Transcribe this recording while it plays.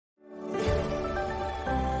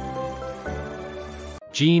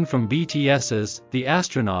Jin from BTS's The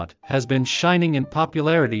Astronaut has been shining in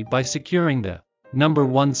popularity by securing the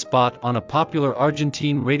 #1 spot on a popular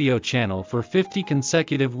Argentine radio channel for 50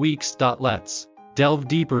 consecutive weeks. Let's delve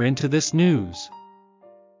deeper into this news.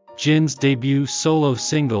 Jin's debut solo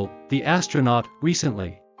single, The Astronaut,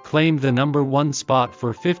 recently claimed the #1 spot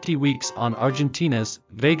for 50 weeks on Argentina's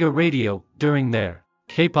Vega Radio during their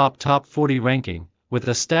K-pop Top 40 ranking, with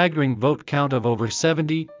a staggering vote count of over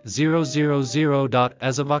 70,000.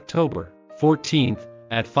 As of October 14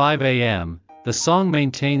 at 5 a.m., the song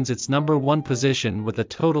maintains its #1 position with a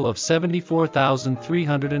total of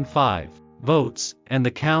 74,305 votes, and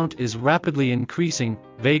the count is rapidly increasing.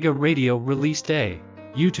 Vega Radio released a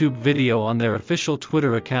YouTube video on their official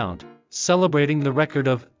Twitter account, celebrating the record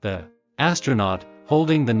of The Astronaut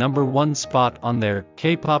holding the #1 spot on their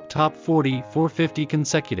K-pop Top 40 for 50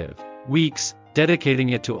 consecutive weeks, dedicating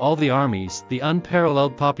it to all the armies. The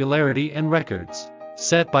unparalleled popularity and records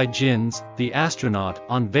set by Jin's The Astronaut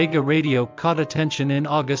on Vega Radio caught attention in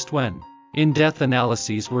August when in-depth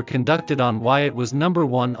analyses were conducted on why it was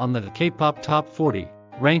 #1 on the K-pop Top 40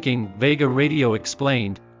 ranking. Vega Radio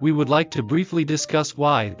explained, "We would like to briefly discuss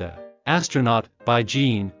why The Astronaut by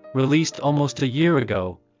Jin, released almost a year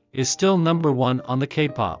ago, is still #1 on the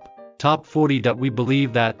K-pop Top 40. We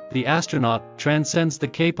believe that The Astronaut transcends the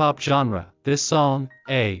K-pop genre. This song,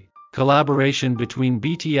 a collaboration between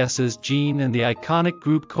BTS's Jin and the iconic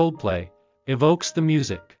group Coldplay, evokes the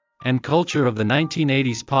music and culture of the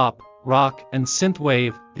 1980s pop, rock, and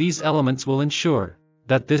synthwave. These elements will ensure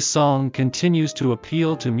that this song continues to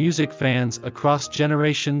appeal to music fans across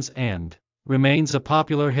generations and remains a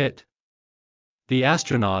popular hit." The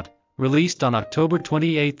Astronaut, released on October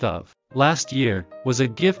 28 of last year, was a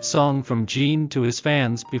gift song from Jin to his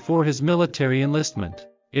fans before his military enlistment.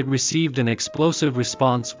 It received an explosive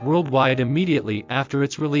response worldwide immediately after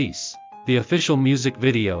its release. The official music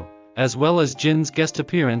video, as well as Jin's guest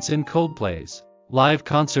appearance in Coldplay's live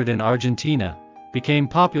concert in Argentina, became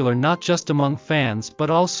popular not just among fans but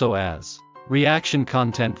also as reaction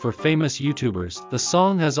content for famous YouTubers. The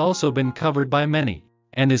song has also been covered by many,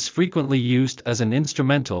 and is frequently used as an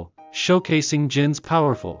instrumental, showcasing Jin's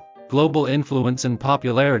powerful global influence and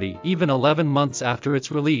popularity. Even 11 months after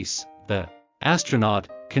its release, The Astronaut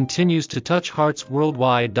continues to touch hearts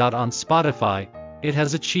worldwide. On Spotify, it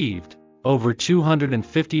has achieved over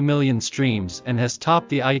 250 million streams and has topped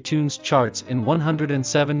the iTunes charts in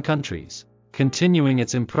 107 countries, continuing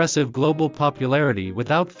its impressive global popularity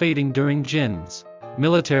without fading during Jin's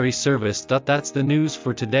military service. That's the news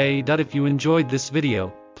for today. If you enjoyed this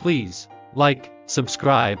video, please like,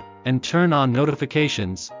 subscribe, and turn on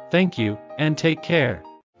notifications. Thank you, and take care.